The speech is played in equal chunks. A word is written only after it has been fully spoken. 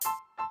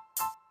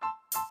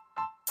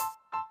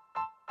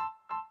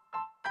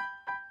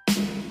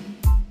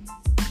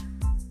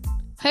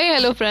Hey,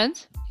 hello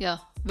friends.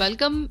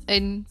 Welcome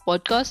in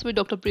podcast with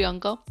Dr.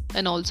 Priyanka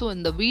and also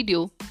in the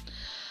video.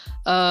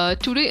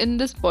 Today in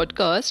this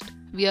podcast,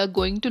 we are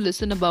going to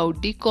listen about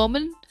the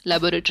common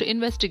laboratory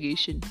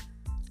investigation.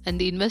 And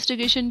the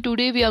investigation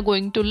today we are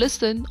going to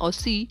listen or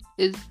see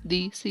is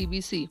the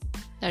CBC,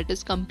 that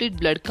is complete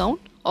blood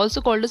count, also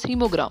called as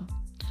hemogram.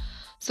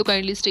 So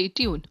kindly stay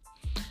tuned.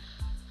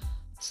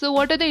 So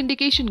what are the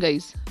indication,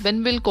 guys,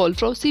 when we'll call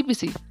for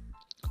CBC?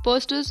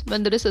 First is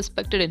when there is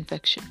suspected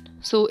infection.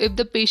 So if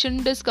the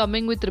patient is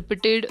coming with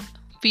repeated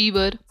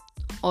fever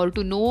or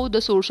to know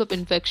the source of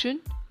infection,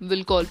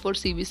 we'll call for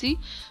CBC,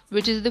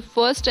 which is the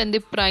first and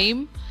the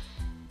prime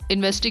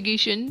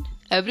investigation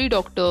every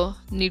doctor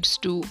needs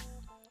to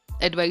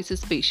advise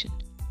his patient.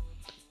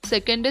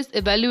 Second is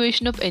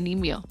evaluation of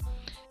anemia.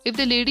 If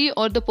the lady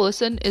or the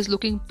person is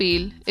looking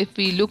pale, if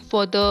we look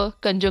for the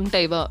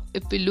conjunctiva,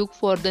 if we look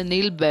for the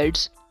nail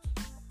beds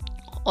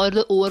or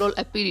the overall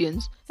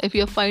appearance, if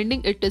you are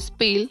finding it is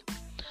pale,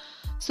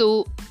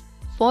 so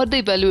for the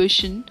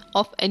evaluation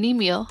of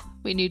anemia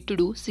we need to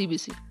do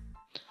CBC.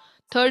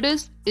 Third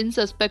is in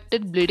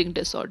suspected bleeding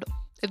disorder.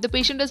 If the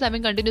patient is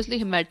having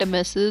continuously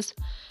hematemesis,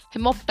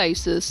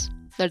 hemoptysis,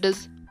 that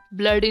is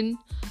blood in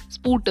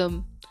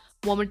sputum,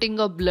 vomiting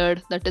of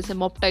blood, that is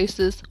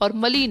hemoptysis, or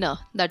melena,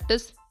 that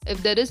is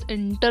if there is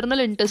internal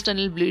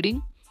intestinal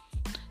bleeding,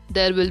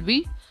 there will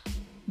be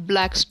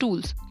black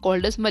stools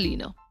called as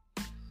melena.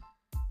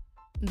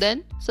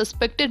 Then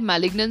suspected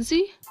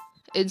malignancy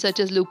in such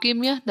as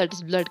leukemia, that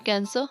is blood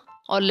cancer,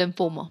 or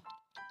lymphoma.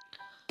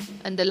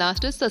 And the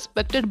last is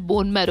suspected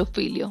bone marrow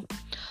failure.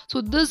 So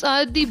these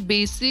are the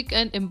basic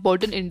and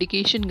important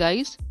indication,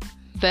 guys,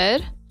 where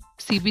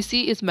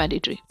CBC is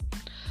mandatory.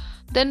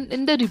 Then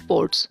in the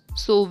reports,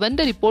 so when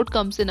the report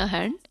comes in a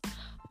hand,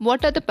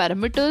 what are the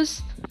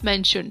parameters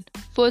mentioned?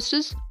 First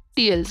is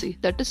TLC,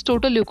 that is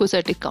total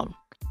leukocytic count.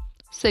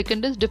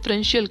 Second is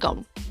differential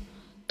count.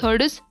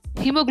 Third is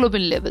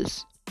hemoglobin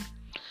levels.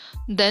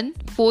 Then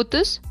fourth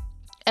is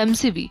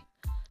MCV,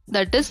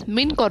 that is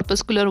mean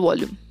corpuscular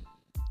volume.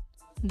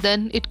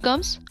 Then it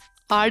comes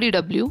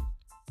RDW,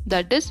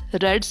 that is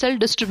red cell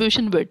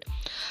distribution width.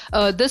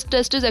 This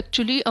test is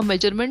actually a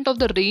measurement of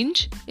the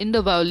range in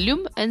the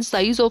volume and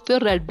size of your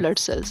red blood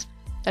cells.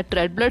 That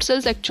red blood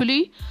cells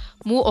actually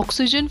move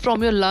oxygen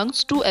from your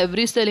lungs to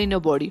every cell in your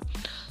body.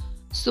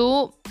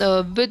 So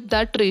with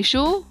that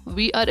ratio,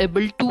 we are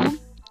able to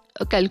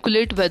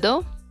calculate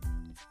whether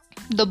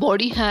the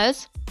body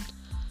has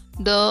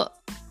the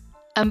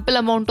ample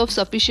amount of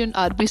sufficient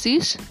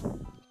RBCs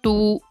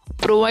to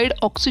provide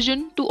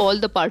oxygen to all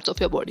the parts of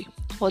your body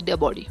or their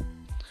body.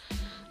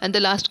 And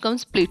the last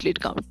comes platelet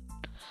count.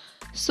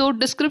 So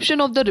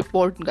description of the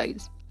report,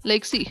 guys.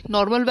 Like see,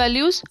 normal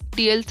values,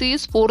 TLC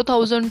is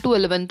 4,000 to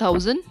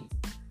 11,000.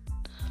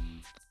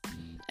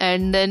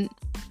 And then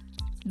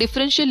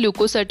differential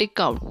leukocytic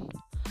count,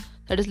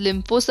 that is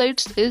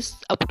lymphocytes, is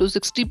up to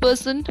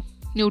 60%,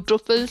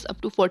 neutrophils up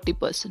to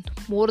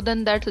 40%. More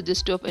than that,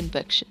 suggestive of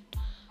infection.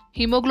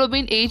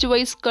 Hemoglobin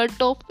age-wise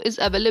cutoff is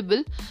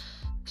available.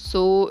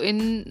 So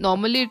in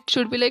normally it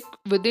should be like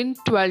within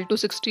 12 to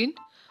 16.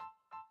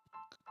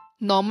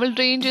 Normal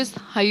range is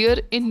higher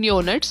in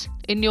neonates.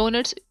 In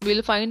neonates,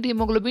 we'll find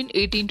hemoglobin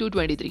 18 to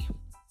 23.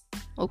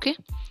 Okay.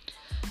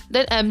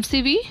 Then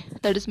MCV,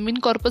 that is mean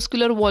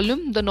corpuscular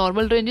volume. The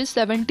normal range is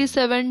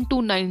 77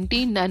 to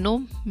 90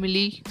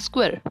 nanomilli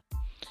square.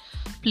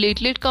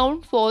 Platelet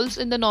count falls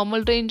in the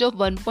normal range of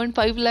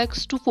 1.5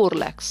 lakhs to 4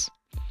 lakhs.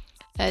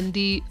 And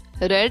the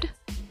red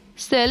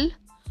cell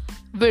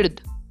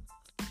width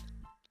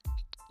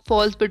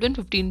falls between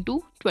 15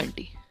 to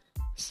 20.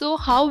 So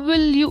how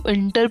will you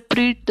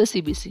interpret the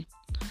CBC?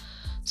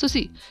 So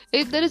see,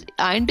 if there is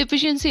iron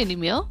deficiency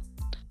anemia,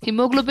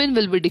 hemoglobin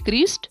will be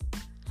decreased,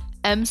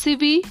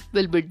 MCV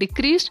will be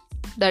decreased,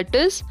 that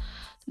is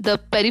the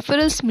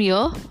peripheral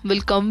smear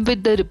will come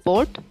with the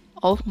report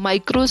of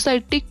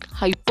microcytic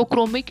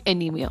hypochromic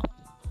anemia.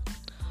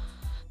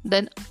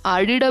 Then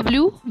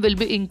RDW will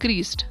be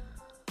increased.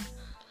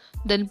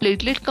 Then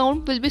platelet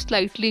count will be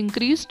slightly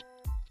increased.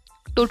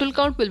 Total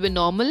count will be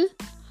normal.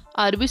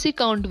 RBC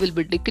count will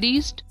be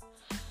decreased.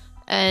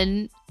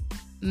 And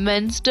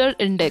Menster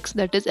index,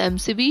 that is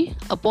MCV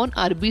upon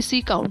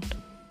RBC count,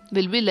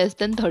 will be less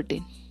than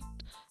 13.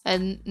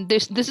 And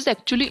this is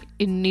actually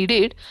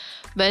needed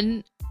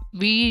when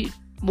we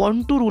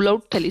want to rule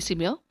out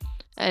thalassemia.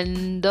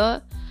 And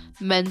the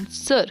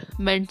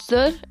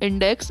Menser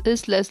index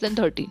is less than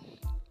 13.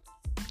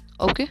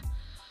 Okay.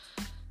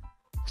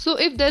 So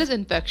if there is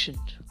infection,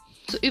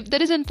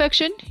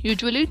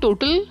 usually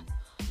total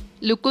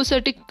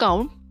leukocytic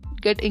count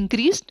get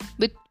increased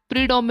with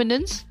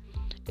predominance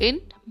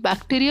in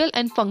bacterial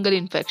and fungal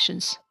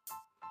infections.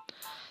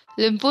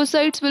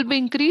 Lymphocytes will be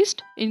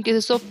increased in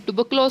cases of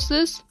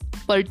tuberculosis,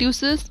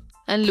 pertussis,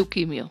 and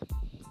leukemia.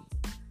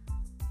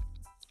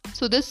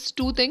 So these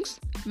two things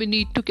we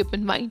need to keep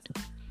in mind.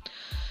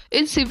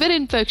 In severe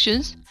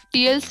infections,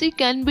 TLC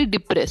can be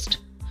depressed.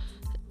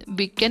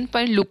 We can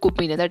find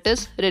leukopenia, that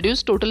is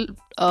reduced total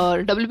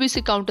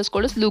WBC count is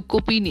called as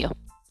leukopenia.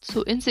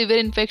 So in severe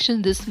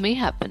infections, this may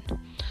happen.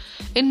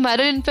 In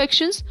viral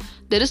infections,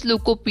 there is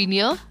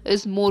leukopenia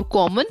is more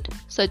common,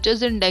 such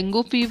as in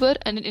dengue fever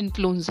and in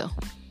influenza.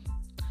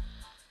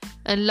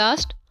 And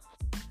last,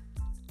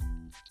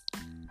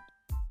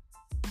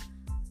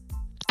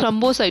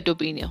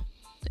 thrombocytopenia.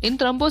 In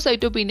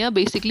thrombocytopenia,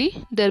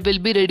 basically, there will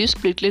be reduced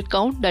platelet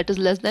count, that is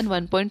less than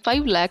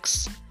 1.5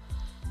 lakhs.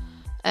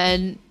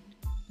 And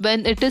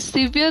when it is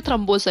severe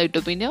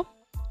thrombocytopenia,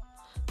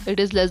 it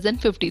is less than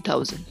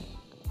 50,000.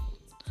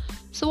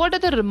 So what are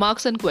the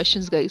remarks and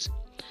questions, guys?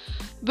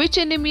 Which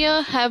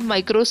anemia have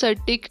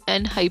microcytic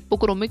and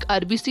hypochromic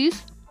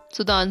RBCs?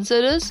 So the answer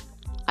is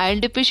iron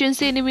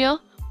deficiency anemia,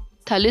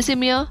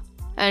 thalassemia,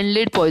 and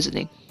lead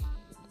poisoning.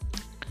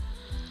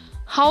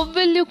 How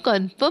will you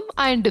confirm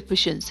iron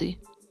deficiency?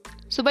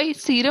 So by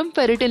serum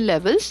ferritin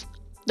levels,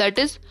 that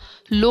is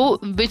low,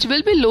 which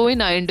will be low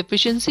in iron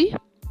deficiency,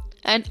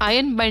 and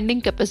iron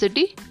binding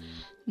capacity,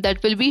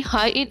 that will be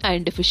high in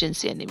iron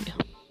deficiency anemia.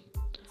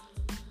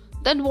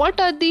 Then what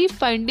are the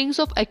findings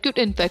of acute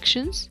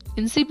infections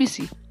in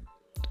CBC?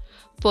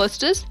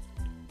 First is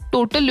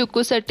total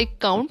leukocytic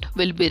count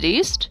will be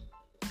raised,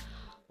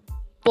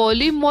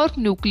 polymorph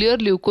nuclear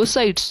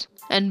leukocytes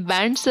and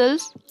band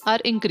cells are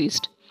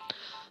increased.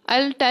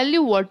 I'll tell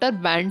you what are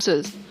band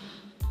cells.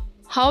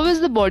 How is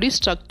the body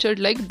structured?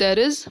 Like there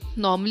is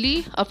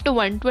normally after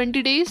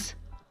 120 days,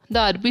 the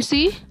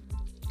RBC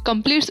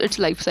completes its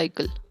life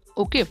cycle.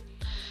 Okay.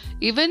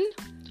 Even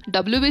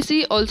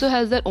WBC also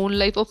has their own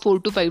life of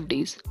 4 to 5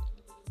 days.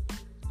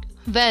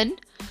 When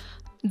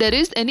there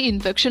is any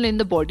infection in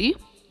the body,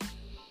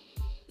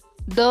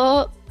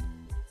 the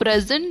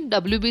present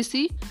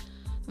WBC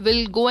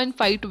will go and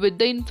fight with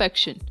the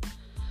infection.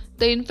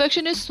 The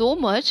infection is so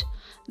much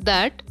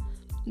that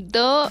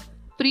the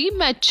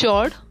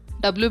prematured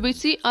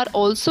WBC are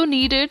also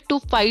needed to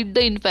fight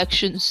the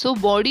infection. So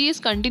body is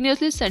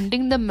continuously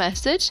sending the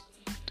message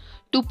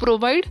to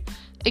provide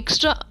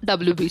extra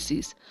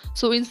WBCs.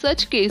 So in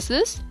such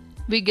cases,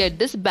 we get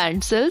this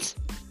band cells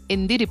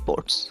in the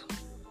reports.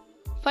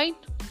 Fine.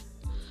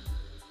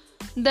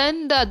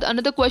 Then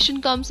another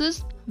question comes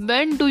is,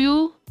 when do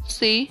you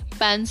say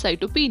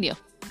pancytopenia?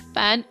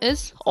 Pan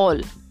is all.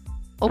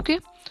 Okay.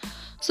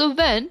 So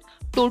when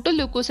total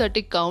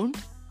leukocytic count,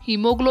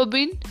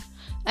 hemoglobin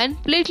and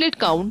platelet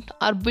count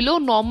are below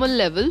normal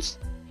levels,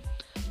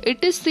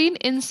 it is seen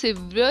in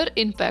severe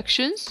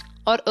infections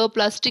or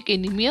aplastic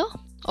anemia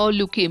or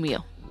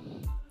leukemia.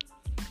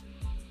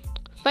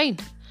 Fine.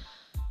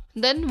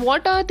 Then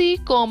what are the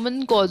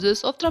common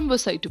causes of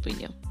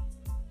thrombocytopenia?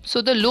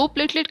 So the low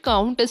platelet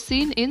count is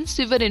seen in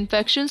severe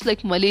infections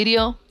like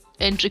malaria,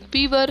 enteric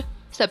fever,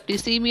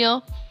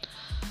 septicemia,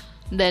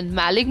 then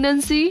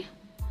malignancy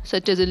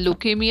such as in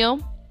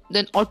leukemia,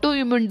 then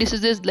autoimmune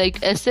diseases like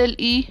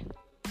SLE,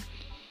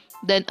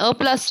 then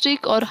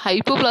aplastic or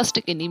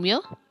hypoplastic anemia,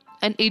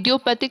 and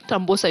idiopathic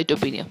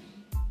thrombocytopenia,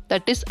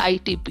 that is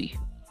ITP.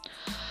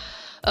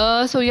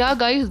 So yeah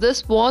guys,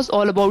 this was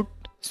all about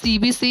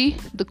CBC,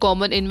 the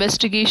common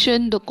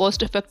investigation, the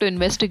cost-effective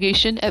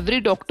investigation.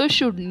 Every doctor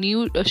should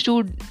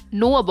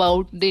know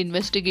about the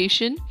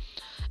investigation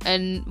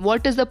and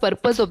what is the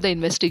purpose of the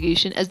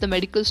investigation. As the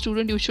medical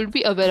student, you should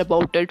be aware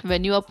about it.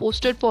 When you are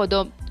posted for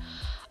the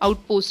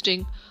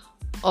outposting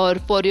or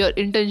for your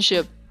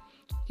internship,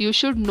 you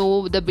should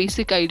know the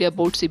basic idea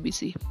about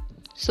CBC.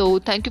 So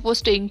thank you for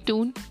staying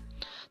tuned.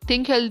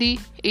 Think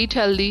healthy, eat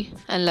healthy,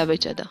 and love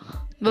each other.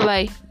 Bye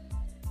bye.